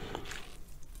time.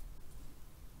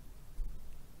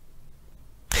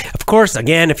 Of course,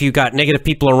 again, if you've got negative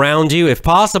people around you, if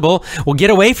possible, well, get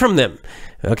away from them.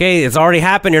 Okay, it's already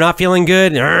happened. You're not feeling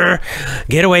good.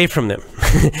 Get away from them.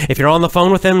 If you're on the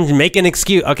phone with them, make an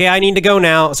excuse. Okay, I need to go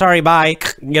now. Sorry, bye.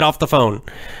 Get off the phone.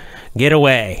 Get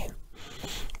away.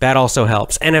 That also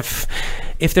helps. And if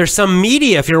there's some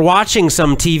media, if you're watching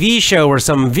some TV show or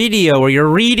some video or you're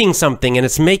reading something and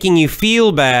it's making you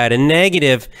feel bad and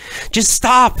negative, just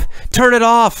stop, turn it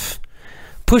off,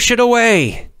 push it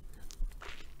away.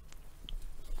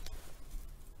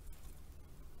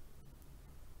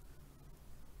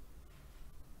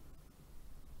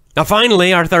 Now,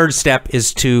 finally, our third step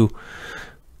is to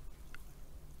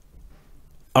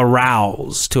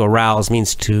arouse. To arouse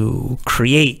means to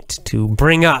create, to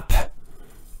bring up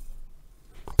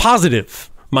positive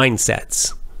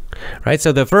mindsets, right?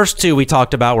 So the first two we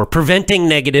talked about were preventing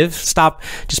negative,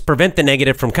 just prevent the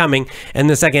negative from coming, and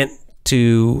the second,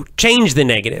 to change the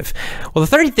negative. Well,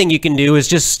 the third thing you can do is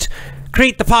just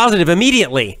create the positive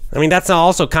immediately. I mean, that's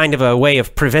also kind of a way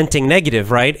of preventing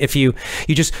negative, right? If you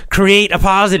just create a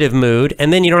positive mood,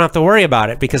 and then you don't have to worry about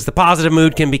it, because the positive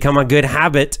mood can become a good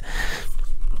habit.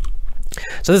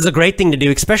 So this is a great thing to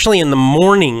do, especially in the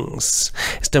mornings,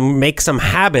 is to make some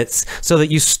habits so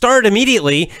that you start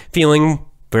immediately feeling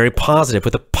very positive,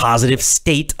 with a positive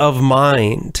state of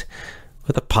mind,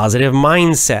 with a positive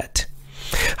mindset.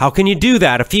 How can you do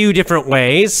that? A few different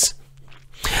ways.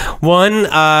 One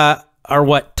are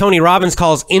what Tony Robbins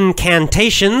calls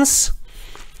incantations,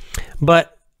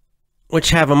 but which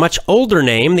have a much older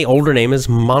name. The older name is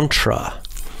mantra.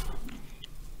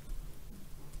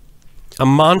 A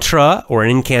mantra, or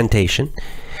an incantation,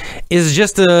 is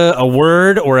just a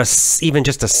word, or even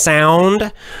just a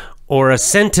sound or a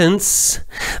sentence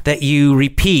that you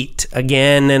repeat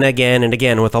again and again and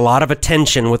again with a lot of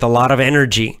attention, with a lot of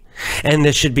energy. And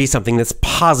this should be something that's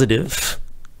positive.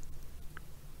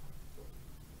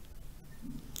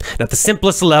 Now, at the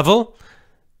simplest level,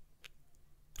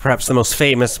 perhaps the most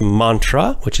famous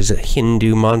mantra, which is a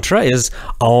Hindu mantra, is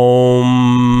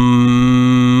Om,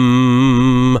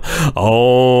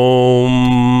 Om,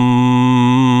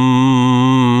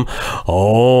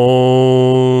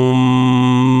 Om.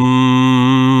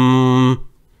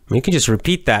 You can just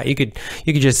repeat that. You could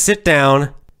just sit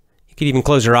down. You could even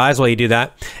close your eyes while you do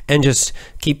that and just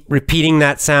keep repeating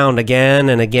that sound again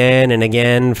and again and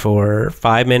again for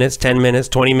 5 minutes, 10 minutes,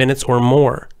 20 minutes or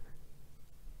more.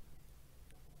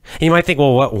 And you might think,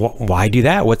 well, why do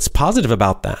that? What's positive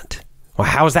about that? Well,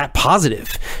 how is that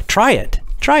positive? Try it.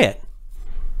 Try it.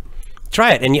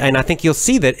 Try it. And I think you'll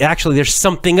see that actually there's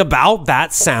something about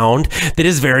that sound that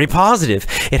is very positive.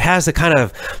 It has a kind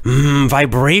of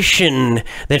vibration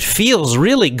that feels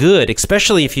really good,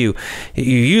 especially if you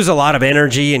use a lot of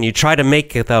energy and you try to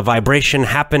make the vibration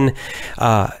happen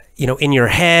in your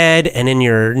head and in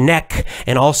your neck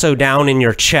and also down in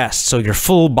your chest. So your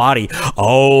full body.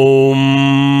 Om.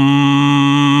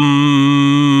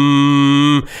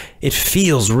 It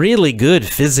feels really good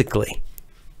physically.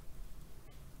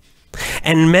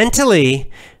 And mentally,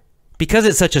 because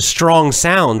it's such a strong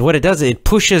sound, what it does, it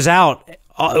pushes out, it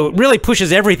really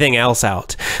pushes everything else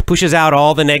out. Pushes out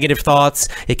all the negative thoughts.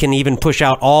 It can even push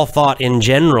out all thought in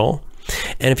general.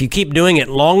 And if you keep doing it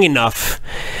long enough,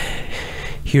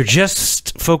 you're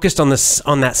just focused on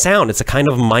that sound. It's a kind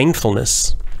of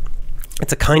mindfulness.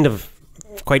 It's a kind of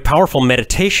quite powerful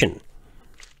meditation.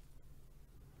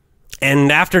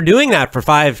 And after doing that for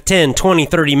 5, 10, 20,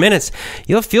 30 minutes,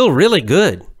 you'll feel really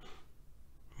good.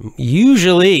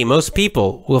 Usually, most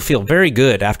people will feel very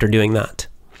good after doing that.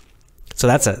 So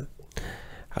that's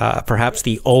perhaps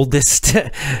the oldest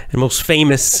and most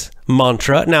famous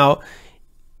mantra. Now,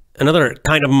 another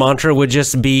kind of mantra would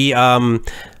just be,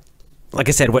 like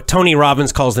I said, what Tony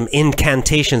Robbins calls them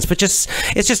incantations, but it's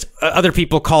just other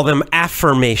people call them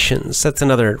affirmations. That's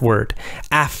another word,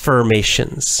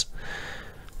 affirmations.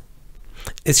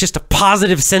 It's just a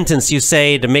positive sentence you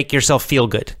say to make yourself feel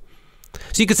good.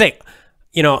 So you could say,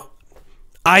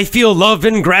 I feel love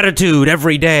and gratitude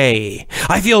every day.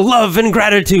 I feel love and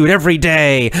gratitude every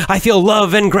day. I feel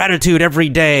love and gratitude every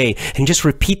day. And just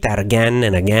repeat that again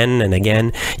and again and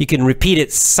again. You can repeat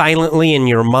it silently in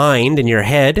your mind, in your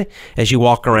head, as you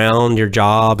walk around your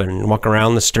job and walk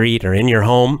around the street or in your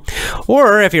home.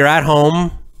 Or if you're at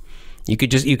home, you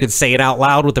could say it out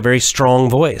loud with a very strong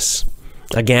voice.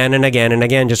 Again and again and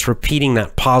again, just repeating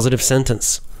that positive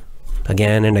sentence.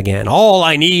 Again and again. All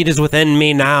I need is within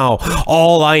me now.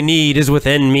 All I need is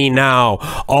within me now.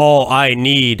 All I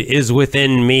need is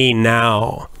within me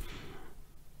now.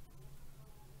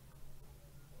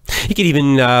 You could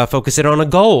even focus it on a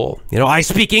goal. I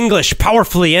speak English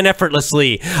powerfully and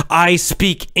effortlessly. I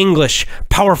speak English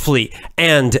powerfully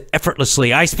and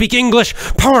effortlessly. I speak English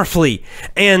powerfully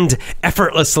and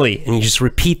effortlessly. And you just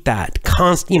repeat that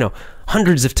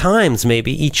hundreds of times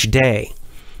maybe each day.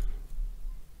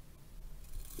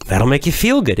 That'll make you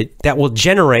feel good. That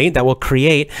will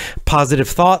create positive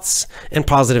thoughts and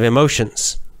positive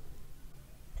emotions.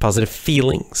 positive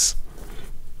feelings.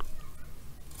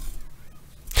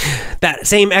 That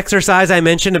same exercise I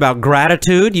mentioned about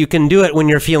gratitude, you can do it when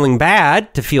you're feeling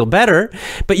bad to feel better,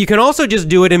 but you can also just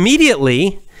do it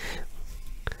immediately,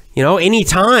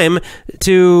 anytime,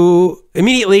 to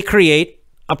immediately create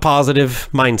a positive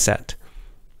mindset.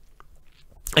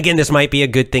 Again, this might be a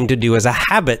good thing to do as a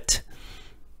habit.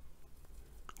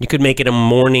 You could make it a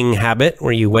morning habit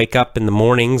where you wake up in the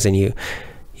mornings and you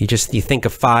think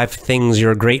of 5 things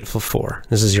you're grateful for.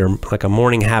 This is like a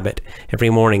morning habit.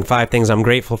 Every morning, 5 things I'm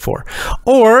grateful for.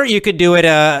 Or you could do it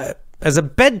as a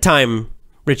bedtime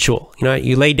ritual.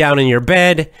 You lay down in your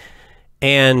bed,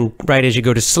 and right as you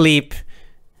go to sleep,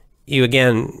 you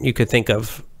could think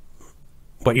of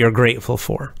what you're grateful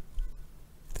for.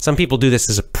 Some people do this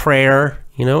as a prayer,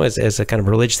 as a kind of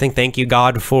religious thing. Thank you,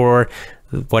 God, for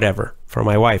whatever. For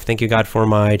my wife. Thank you, God, for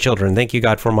my children. Thank you,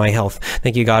 God, for my health.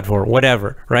 Thank you, God, for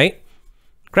whatever, right?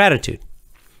 Gratitude.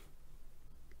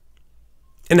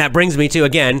 And that brings me to,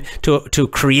 again, to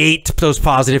create those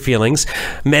positive feelings.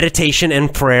 Meditation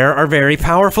and prayer are very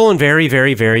powerful and very,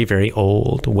 very, very, very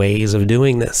old ways of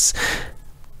doing this.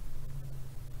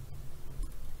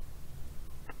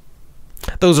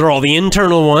 Those are all the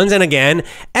internal ones. And again,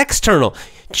 external.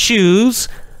 Choose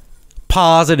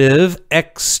positive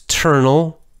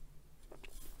external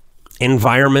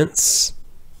environments,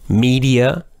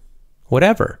 media,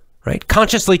 whatever, right?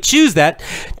 Consciously choose that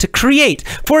to create.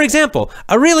 For example,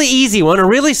 a really easy one, a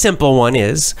really simple one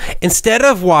is, instead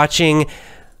of watching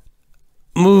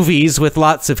movies with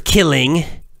lots of killing,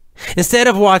 instead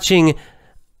of watching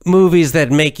movies that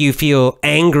make you feel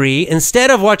angry, instead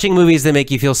of watching movies that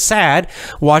make you feel sad,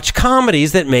 watch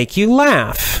comedies that make you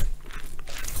laugh.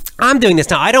 I'm doing this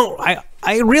now.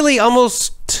 I really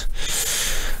almost...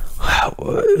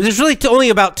 There's really only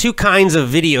about 2 kinds of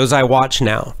videos I watch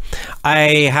now.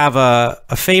 I have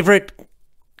a favorite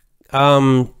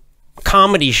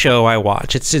comedy show I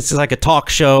watch. It's like a talk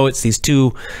show. It's these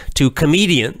two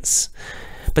comedians,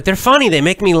 but they're funny. They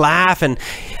make me laugh, and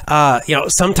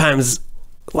sometimes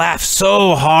laugh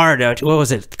so hard. What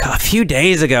was it? A few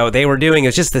days ago they were doing,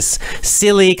 it's just this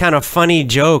silly kind of funny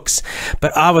jokes,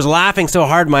 but I was laughing so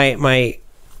hard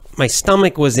my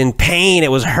stomach was in pain.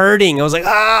 It was hurting. I was like,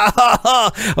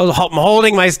 I was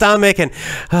holding my stomach and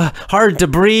hard to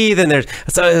breathe. And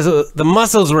the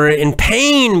muscles were in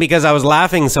pain because I was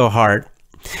laughing so hard.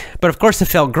 But of course, it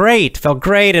felt great.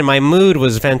 And my mood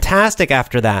was fantastic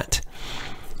after that.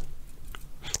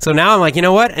 So now I'm like, you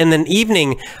know what? In the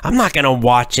evening, I'm not going to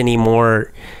watch any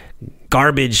more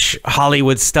garbage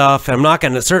Hollywood stuff. I'm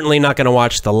certainly not going to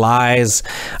watch the lies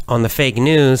on the fake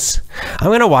news. I'm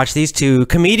going to watch these 2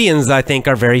 comedians I think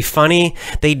are very funny.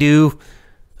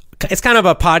 It's kind of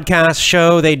a podcast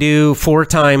show. They do 4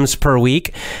 times per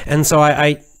week. And so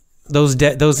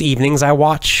those evenings I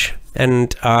watch,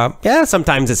 and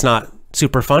sometimes it's not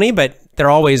super funny, but they're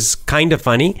always kind of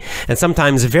funny, and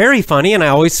sometimes very funny. And I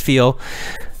always feel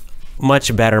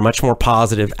much better, much more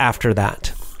positive after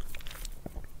that.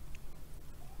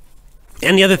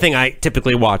 And the other thing I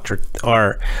typically watch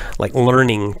are like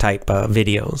learning type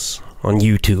videos on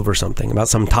YouTube or something about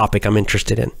some topic I'm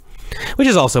interested in, which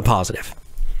is also positive.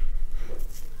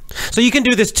 So you can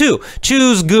do this too.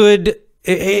 Choose good.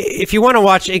 If you want to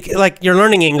watch, like you're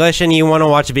learning English and you want to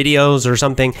watch videos or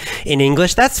something in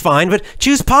English, that's fine, but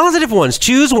choose positive ones.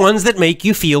 Choose ones that make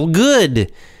you feel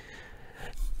good.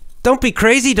 Don't be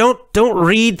crazy. Don't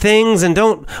read things and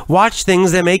don't watch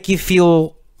things that make you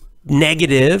feel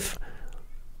negative.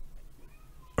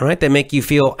 All right, that make you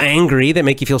feel angry, that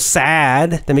make you feel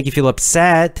sad, that make you feel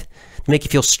upset, that make you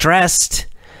feel stressed.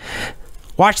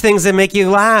 Watch things that make you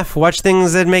laugh. Watch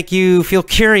things that make you feel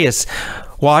curious.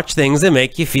 Watch things that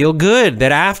make you feel good,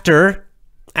 that after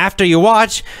you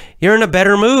watch, you're in a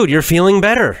better mood. You're feeling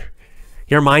better.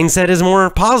 Your mindset is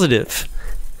more positive.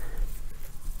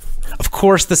 Of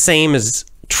course, the same is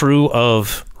true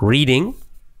of reading.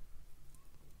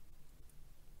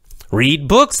 Read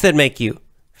books that make you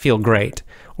feel great,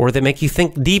 or that make you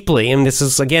think deeply. And this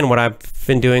is, again, what I've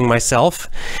been doing myself.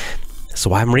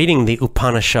 So I'm reading the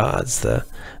Upanishads, the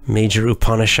major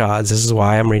Upanishads. This is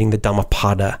why I'm reading the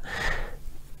Dhammapada,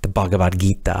 the Bhagavad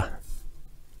Gita,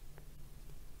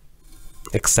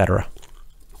 etc.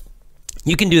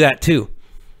 You can do that too.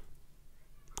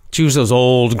 Choose those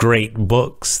old great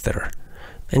books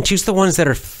and choose the ones that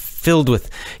are filled with,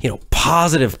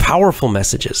 positive, powerful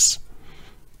messages.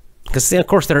 Because, of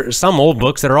course, there are some old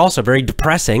books that are also very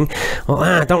depressing.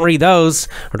 Well, don't read those,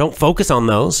 or don't focus on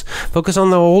those. Focus on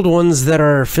the old ones that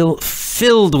are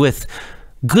filled with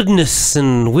goodness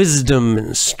and wisdom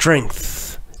and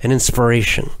strength and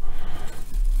inspiration.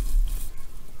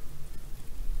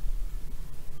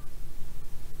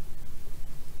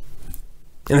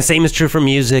 And the same is true for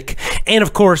music. And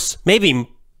of course, maybe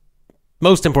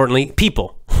most importantly,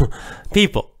 people.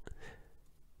 People.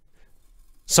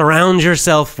 Surround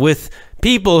yourself with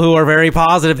people who are very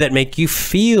positive that make you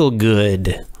feel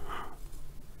good.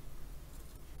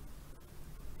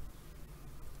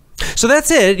 So that's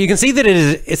it. You can see that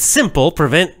it's simple.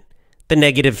 Prevent the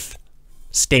negative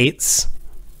states.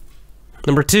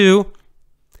 Number 2,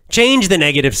 change the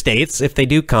negative states if they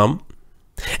do come.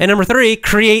 And number 3,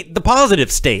 create the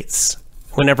positive states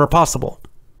whenever possible.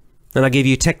 And I'll give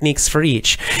you techniques for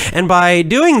each. And by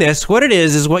doing this, what it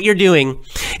is what you're doing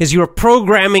is you're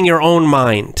programming your own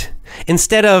mind.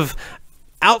 Instead of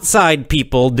outside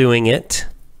people doing it,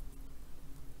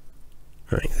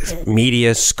 right,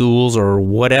 media, schools, or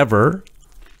whatever,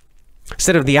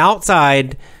 instead of the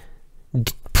outside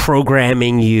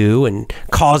programming you and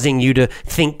causing you to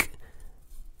think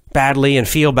badly and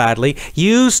feel badly,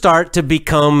 you start to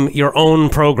become your own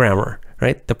programmer,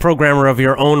 right? The programmer of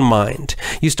your own mind.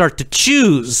 You start to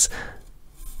choose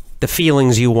the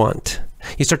feelings you want.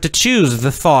 You start to choose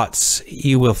the thoughts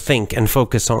you will think and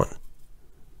focus on.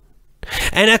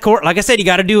 And of course, like I said, you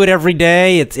got to do it every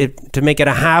day to make it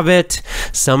a habit.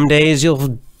 Some days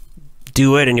you'll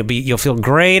do it and you'll feel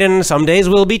great, and some days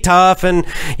will be tough and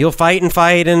you'll fight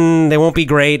and they won't be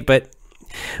great, but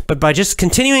by just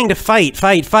continuing to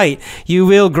fight, you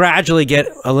will gradually get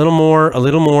a little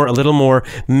more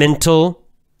mental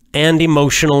and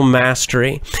emotional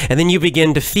mastery. And then you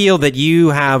begin to feel that you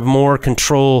have more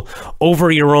control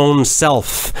over your own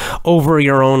self, over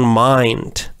your own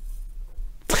mind.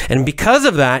 And because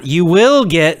of that, you will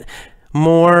get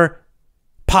more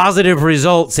positive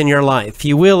results in your life.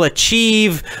 You will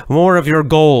achieve more of your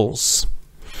goals.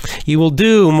 You will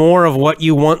do more of what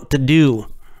you want to do.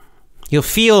 You'll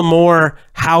feel more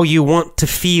how you want to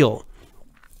feel.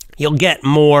 You'll get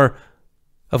more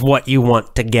of what you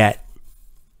want to get.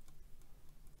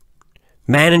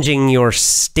 Managing your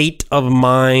state of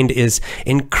mind is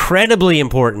incredibly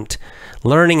important.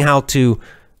 Learning how to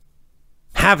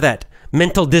have that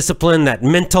mental discipline, that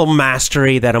mental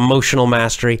mastery, that emotional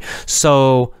mastery,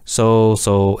 so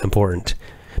important.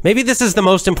 Maybe this is the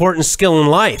most important skill in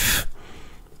life.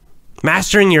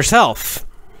 Mastering yourself.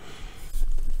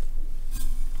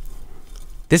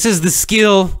 This is the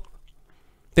skill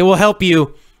that will help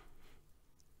you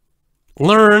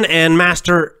learn and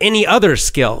master any other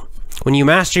skill. When you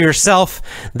master yourself,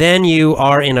 then you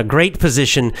are in a great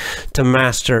position to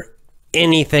master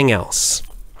anything else.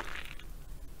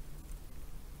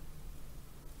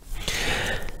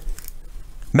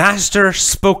 Master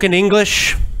spoken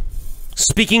English.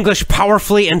 Speak English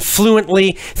powerfully and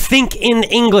fluently. Think in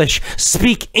English.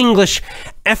 Speak English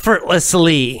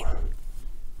effortlessly.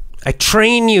 I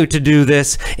train you to do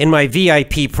this in my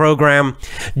VIP program.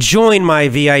 Join my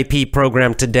VIP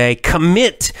program today.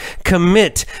 Commit.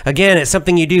 Again, it's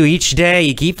something you do each day.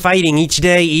 You keep fighting each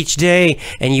day,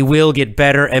 and you will get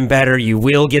better and better. You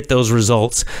will get those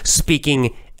results.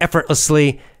 Speaking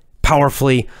effortlessly,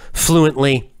 powerfully,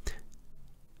 fluently.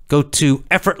 Go to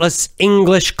Effortless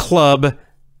English Club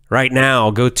right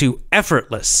now. Go to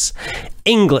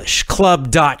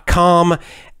effortlessenglishclub.com.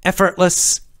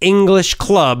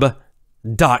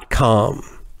 effortlessenglishclub.com.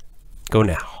 Go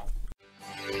now.